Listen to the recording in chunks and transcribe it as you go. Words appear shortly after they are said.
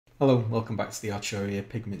Hello, welcome back to the Arturia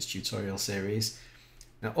Pigments tutorial series.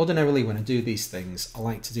 Now ordinarily when I do these things I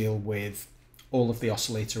like to deal with all of the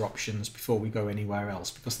oscillator options before we go anywhere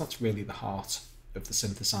else because that's really the heart of the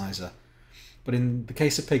synthesizer. But in the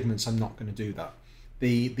case of Pigments I'm not going to do that.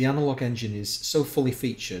 The analog engine is so fully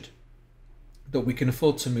featured that we can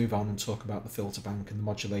afford to move on and talk about the filter bank and the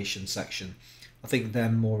modulation section. I think they're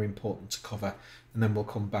more important to cover, and then we'll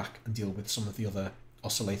come back and deal with some of the other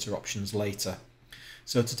oscillator options later.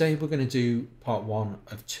 So today we're going to do part 1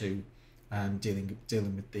 of 2, dealing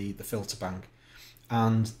with the filter bank,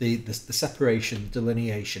 and the separation,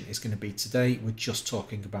 delineation is going to be today we're just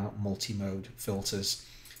talking about multi-mode filters.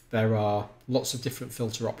 There are lots of different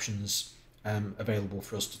filter options available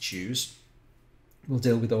for us to choose. We'll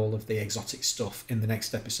deal with all of the exotic stuff in the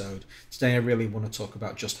next episode. Today I really want to talk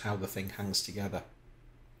about just how the thing hangs together.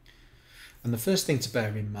 And the first thing to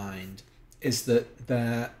bear in mind is that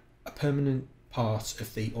they're a permanent part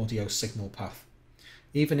of the audio signal path.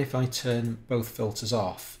 Even if I turn both filters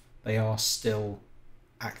off, they are still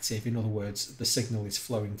active. In other words, the signal is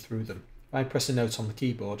flowing through them. If I press a note on the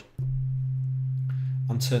keyboard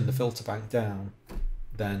and turn the filter bank down,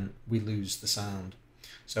 then we lose the sound.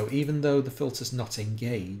 So even though the filter's not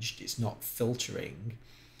engaged, it's not filtering,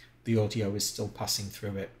 the audio is still passing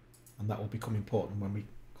through it, and that will become important when we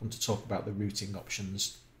come to talk about the routing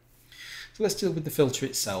options. So let's deal with the filter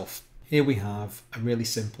itself. Here we have a really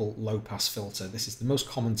simple low-pass filter. This is the most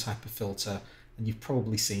common type of filter, and you've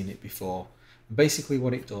probably seen it before. And basically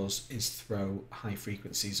what it does is throw high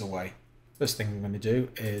frequencies away. First thing I'm going to do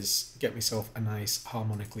is get myself a nice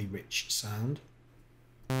harmonically rich sound.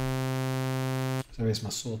 So here's my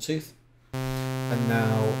sawtooth, and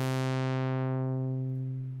now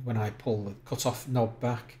when I pull the cutoff knob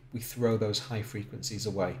back, we throw those high frequencies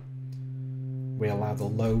away. We allow the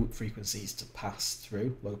low frequencies to pass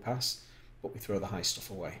through, low pass, but we throw the high stuff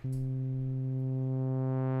away.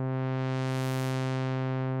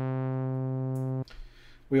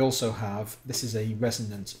 We also have, this is a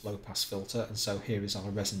resonant low pass filter, and so here is our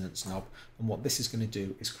resonance knob, and what this is going to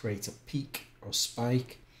do is create a peak or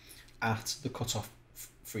spike at the cutoff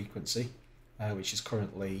frequency, which is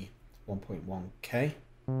currently 1.1K.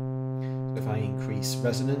 So if I increase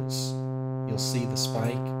resonance, you'll see the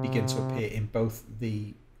spike begin to appear in both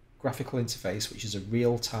the graphical interface, which is a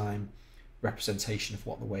real-time representation of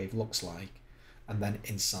what the wave looks like, and then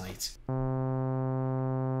in sight.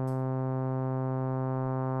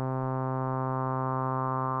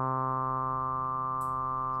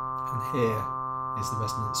 And here is the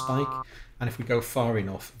resonant spike, and if we go far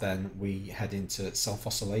enough then we head into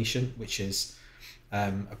self-oscillation, which is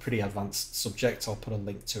a pretty advanced subject. I'll put a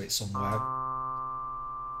link to it somewhere.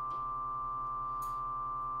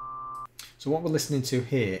 So what we're listening to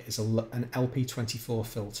here is an LP24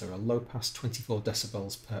 filter, a low-pass 24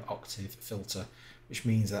 decibels per octave filter, which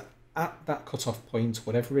means that at that cutoff point,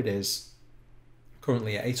 whatever it is,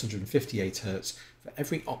 currently at 858 Hz, for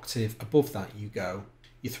every octave above that you go,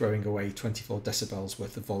 you're throwing away 24 decibels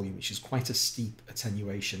worth of volume, which is quite a steep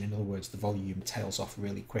attenuation. In other words, the volume tails off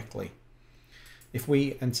really quickly. If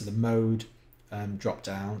we enter the mode drop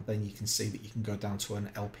down, then you can see that you can go down to an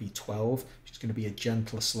LP12, which is going to be a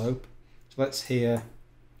gentler slope. So let's hear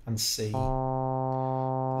and see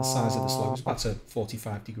the size of the slope. It's about a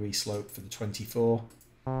 45-degree slope for the 24,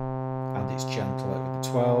 and it's gentler with the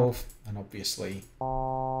 12, and obviously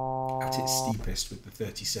at its steepest with the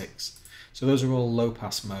 36. So those are all low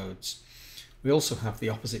pass modes. We also have the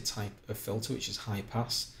opposite type of filter, which is high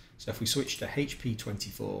pass. So if we switch to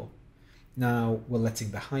HP24, now we're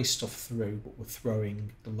letting the high stuff through, but we're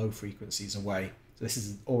throwing the low frequencies away. So this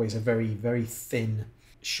is always a very, very thin,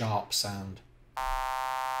 sharp sound.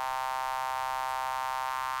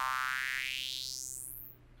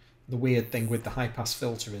 The weird thing with the high pass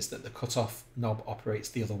filter is that the cutoff knob operates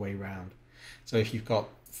the other way around. So if you've got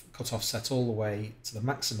cutoff set all the way to the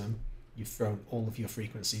maximum, you've thrown all of your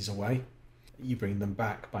frequencies away. You bring them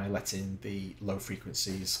back by letting the low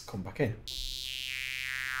frequencies come back in.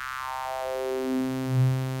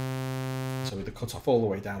 So with the cutoff all the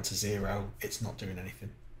way down to 0, it's not doing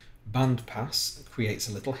anything. Band pass creates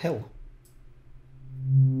a little hill.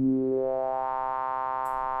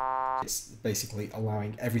 It's basically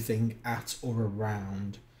allowing everything at or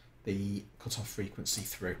around the cutoff frequency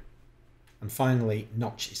through. And finally,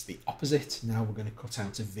 notch is the opposite. Now we're going to cut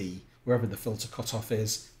out a V. Wherever the filter cutoff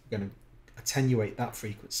is, we're going to attenuate that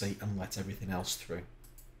frequency and let everything else through.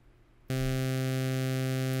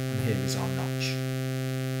 And here is our notch.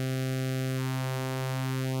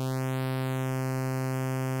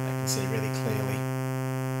 I can see really clearly.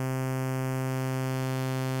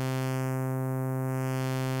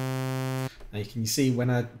 Now you can see when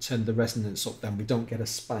I turn the resonance up, then we don't get a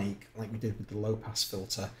spike like we did with the low pass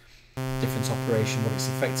filter. Different operation, what it's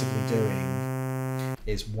effectively doing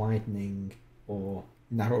is widening or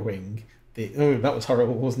narrowing the, oh, that was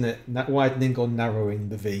horrible, wasn't it? Widening or narrowing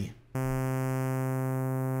the V.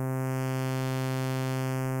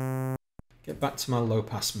 Get back to my low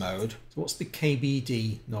pass mode. So what's the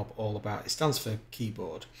Kbd knob all about? It stands for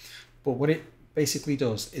keyboard, but what it basically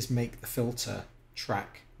does is make the filter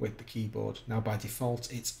track with the keyboard. Now by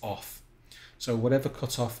default it's off, so whatever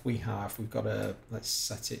cutoff we have, we've got to, let's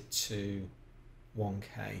set it to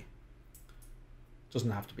 1K.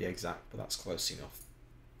 Doesn't have to be exact, but that's close enough.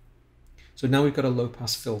 So now we've got a low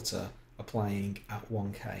pass filter applying at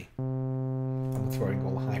 1K, and we're throwing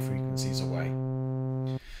all the high frequencies away.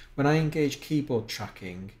 When I engage keyboard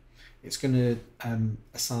tracking, it's going to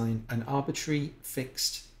assign an arbitrary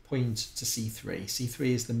fixed point to C3. C3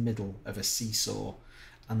 is the middle of a seesaw,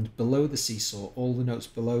 and below the seesaw, all the notes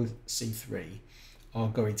below C3 are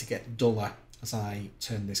going to get duller as I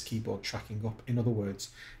turn this keyboard tracking up. In other words,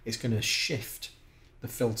 it's going to shift the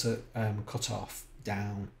filter cutoff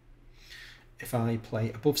down. If I play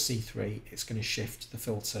above C3, it's going to shift the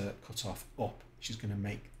filter cutoff up, which is going to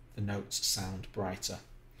make the notes sound brighter.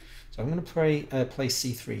 So I'm going to play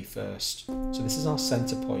C3 first. So this is our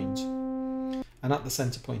center point, and at the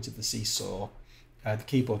center point of the seesaw, the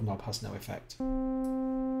keyboard knob has no effect.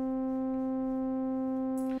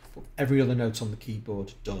 But every other note on the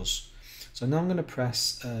keyboard does. So now I'm going to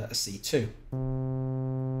press a C2.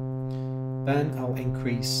 Then I'll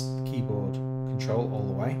increase the keyboard control all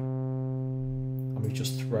the way, and we've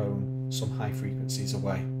just thrown some high frequencies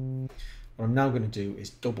away. What I'm now going to do is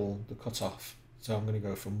double the cutoff. So I'm going to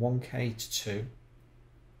go from 1K to 2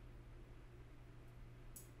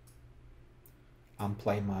 and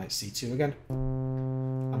play my C2 again,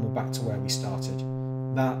 and we're back to where we started.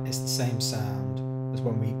 That is the same sound as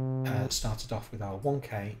when we started off with our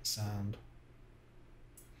 1K sound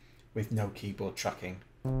with no keyboard tracking.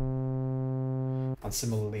 And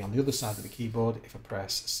similarly on the other side of the keyboard, if I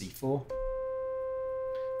press C4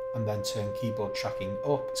 and then turn keyboard tracking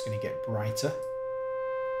up, it's going to get brighter.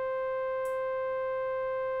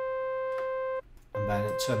 And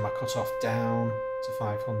then turn my cutoff down to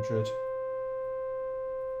 500 to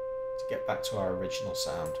get back to our original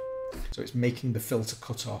sound. So it's making the filter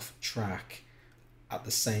cutoff track at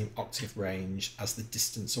the same octave range as the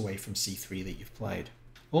distance away from C3 that you've played.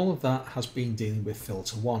 All of that has been dealing with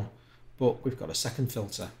filter 1, but we've got a second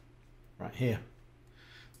filter right here.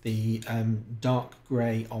 The dark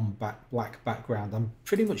grey on black background. I'm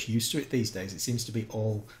pretty much used to it these days. It seems to be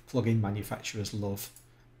all plugin manufacturers love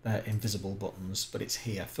their invisible buttons, but it's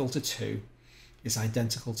here. Filter 2 is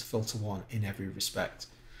identical to filter 1 in every respect.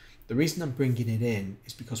 The reason I'm bringing it in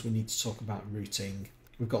is because we need to talk about routing.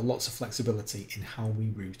 We've got lots of flexibility in how we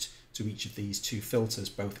route to each of these two filters,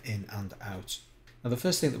 both in and out. Now the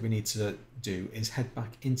first thing that we need to do is head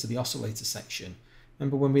back into the oscillator section.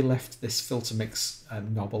 Remember when we left this filter mix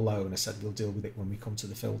knob alone, I said we'll deal with it when we come to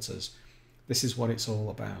the filters. This is what it's all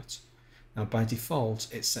about. Now by default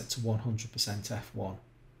it's set to 100% F1,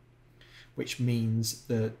 which means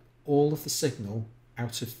that all of the signal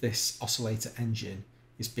out of this oscillator engine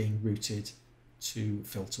is being routed to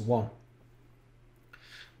filter 1.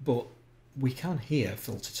 But we can hear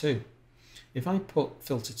filter 2. If I put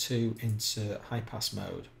filter 2 into high pass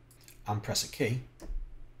mode and press a key,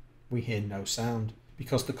 we hear no sound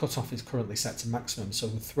because the cutoff is currently set to maximum, so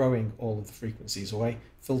we're throwing all of the frequencies away.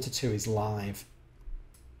 Filter 2 is live.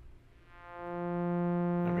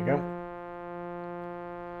 There we go.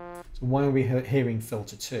 So why are we hearing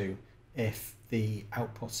filter 2 if the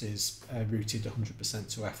output is routed 100%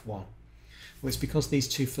 to F1? Well, it's because these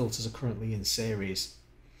two filters are currently in series.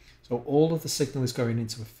 So all of the signal is going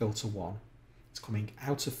into a filter 1, it's coming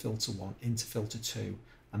out of filter 1 into filter 2,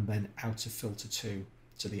 and then out of filter 2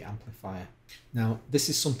 to the amplifier. Now this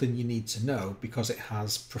is something you need to know because it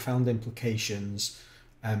has profound implications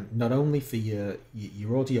not only for your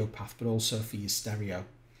audio path but also for your stereo.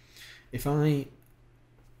 If I make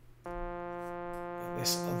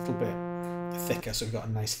this a little bit thicker so we've got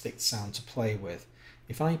a nice thick sound to play with,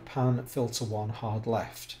 if I pan filter 1 hard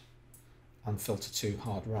left and filter 2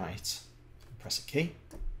 hard right and press a key,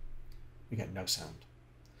 we get no sound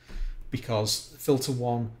because filter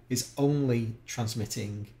 1 is only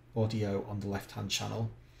transmitting audio on the left hand channel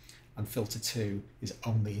and filter 2 is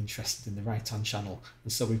only interested in the right hand channel,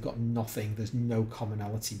 and so we've got nothing, there's no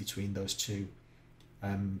commonality between those two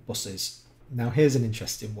buses. Now here's an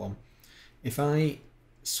interesting one. If I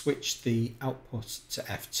switch the output to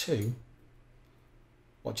F2,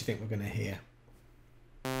 what do you think we're going to hear?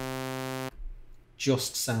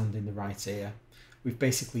 just sound in the right ear. We've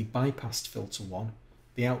basically bypassed filter 1.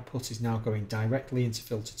 The output is now going directly into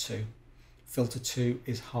filter 2. Filter 2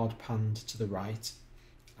 is hard panned to the right,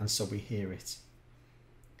 and so we hear it.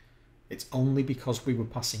 It's only because we were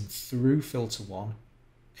passing through filter 1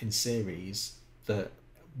 in series that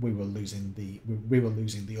we were losing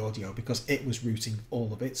the audio, because it was routing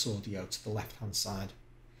all of its audio to the left hand side.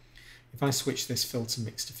 If I switch this filter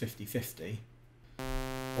mix to 50/50,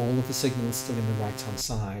 all of the signal is still in the right hand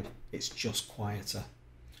side, it's just quieter.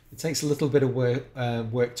 It takes a little bit of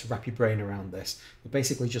work to wrap your brain around this, but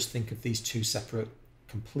basically just think of these two separate,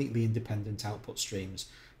 completely independent output streams.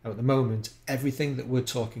 Now at the moment, everything that we're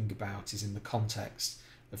talking about is in the context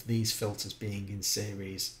of these filters being in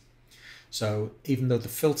series. So even though the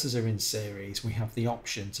filters are in series, we have the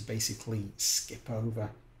option to basically skip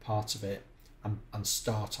over part of it and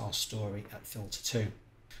start our story at filter 2.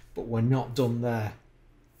 But we're not done there,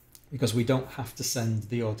 because we don't have to send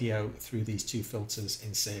the audio through these two filters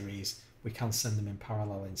in series. We can send them in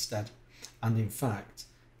parallel instead. And in fact,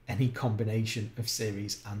 any combination of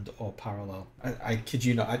series and or parallel. I kid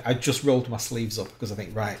you not, I just rolled my sleeves up because I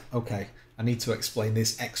think, right, okay, I need to explain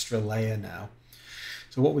this extra layer now.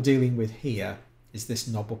 So what we're dealing with here is this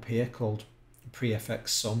knob up here called Prefx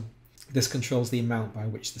Sum. This controls the amount by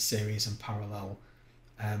which the series and parallel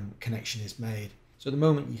connection is made. So at the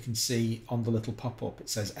moment you can see on the little pop-up it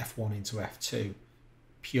says F1 into F2.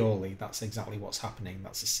 Purely, that's exactly what's happening.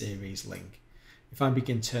 That's a series link. If I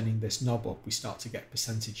begin turning this knob up, we start to get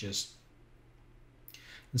percentages.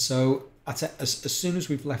 And so as soon as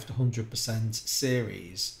we've left 100%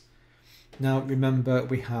 series, now remember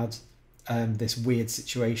we had this weird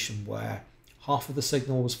situation where half of the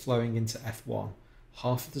signal was flowing into F1,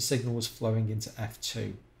 half of the signal was flowing into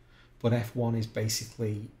F2, but F1 is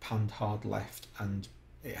basically panned hard left and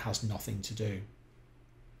it has nothing to do.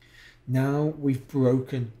 Now we've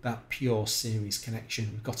broken that pure series connection.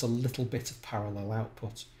 We've got a little bit of parallel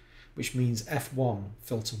output, which means F1,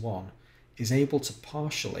 filter 1, is able to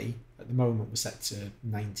partially, at the moment we're set to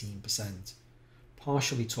 19%,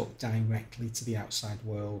 partially talk directly to the outside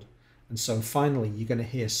world. And so finally you're going to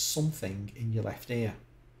hear something in your left ear.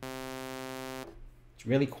 It's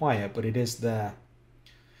really quiet, but it is there.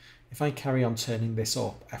 If I carry on turning this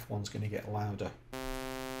up, F1's going to get louder.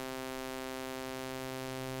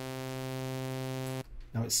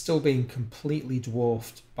 Now it's still being completely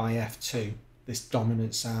dwarfed by F2, this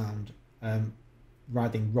dominant sound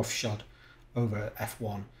riding roughshod over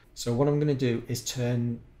F1. So what I'm going to do is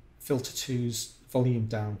turn filter 2's volume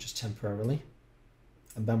down just temporarily,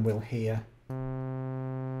 and then we'll hear,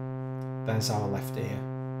 there's our left ear.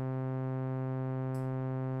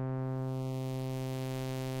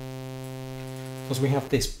 Because we have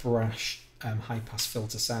this brash high pass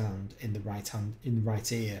filter sound in the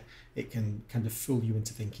right ear, it can kind of fool you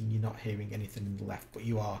into thinking you're not hearing anything in the left, but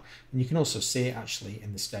you are. And you can also see it actually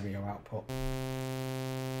in the stereo output,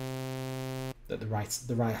 that the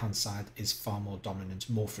right hand side is far more dominant,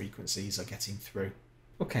 more frequencies are getting through.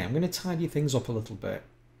 Okay, I'm going to tidy things up a little bit.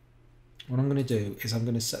 What I'm going to do is I'm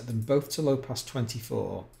going to set them both to low pass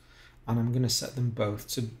 24, and I'm going to set them both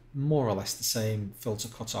to more or less the same filter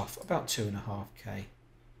cutoff, about 2.5K.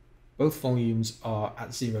 Both volumes are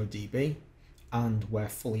at 0 dB and we're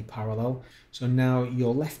fully parallel. So now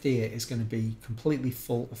your left ear is going to be completely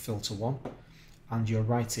full of filter 1 and your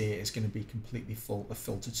right ear is going to be completely full of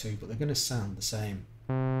filter 2, but they're going to sound the same.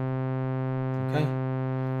 Okay,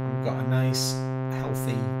 and we've got a nice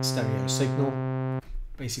healthy stereo signal.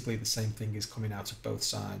 Basically the same thing is coming out of both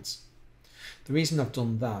sides. The reason I've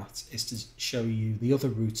done that is to show you the other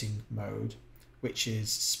routing mode, which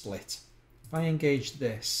is split. If I engage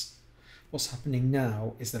this, what's happening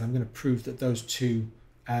now is that I'm going to prove that those two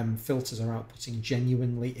filters are outputting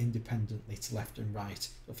genuinely independently to left and right.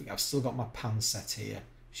 I think I've still got my pan set here,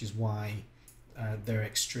 which is why they're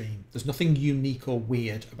extreme. There's nothing unique or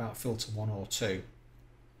weird about filter 1 or 2.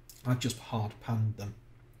 I've just hard panned them.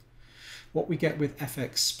 What we get with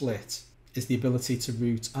FX split is the ability to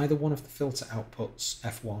route either one of the filter outputs,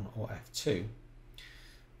 F1 or F2,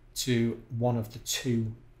 to one of the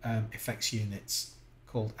two effects units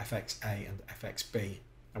called FXA and FXB.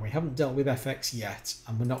 And we haven't dealt with FX yet,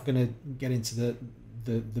 and we're not going to get into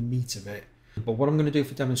the meat of it. But what I'm going to do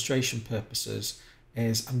for demonstration purposes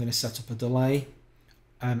is I'm going to set up a delay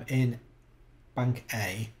in bank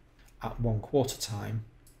A at 1/4 time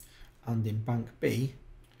and in bank B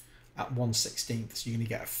at 1/16. So you're going to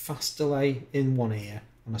get a fast delay in one ear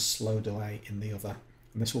and a slow delay in the other.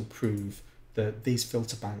 And this will prove that these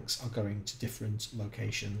filter banks are going to different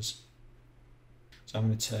locations. So I'm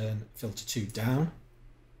going to turn filter 2 down.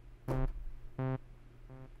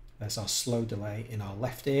 There's our slow delay in our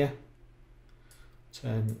left ear.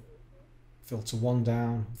 Turn filter 1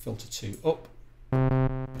 down, filter 2 up.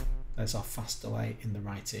 There's our fast delay in the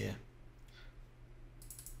right ear.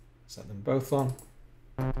 Set them both on.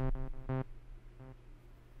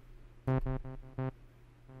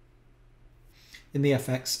 In the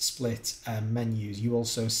FX split menus, you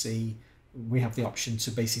also see we have the option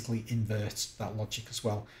to basically invert that logic as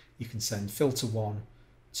well. You can send filter 1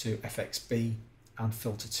 to FXB and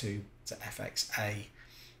filter 2 to FXA.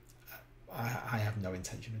 I have no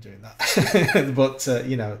intention of doing that, but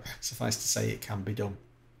you know, suffice to say it can be done.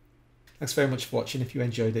 Thanks very much for watching. If you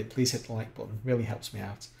enjoyed it, please hit the like button. Really helps me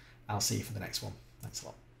out. I'll see you for the next one. Thanks a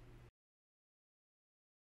lot.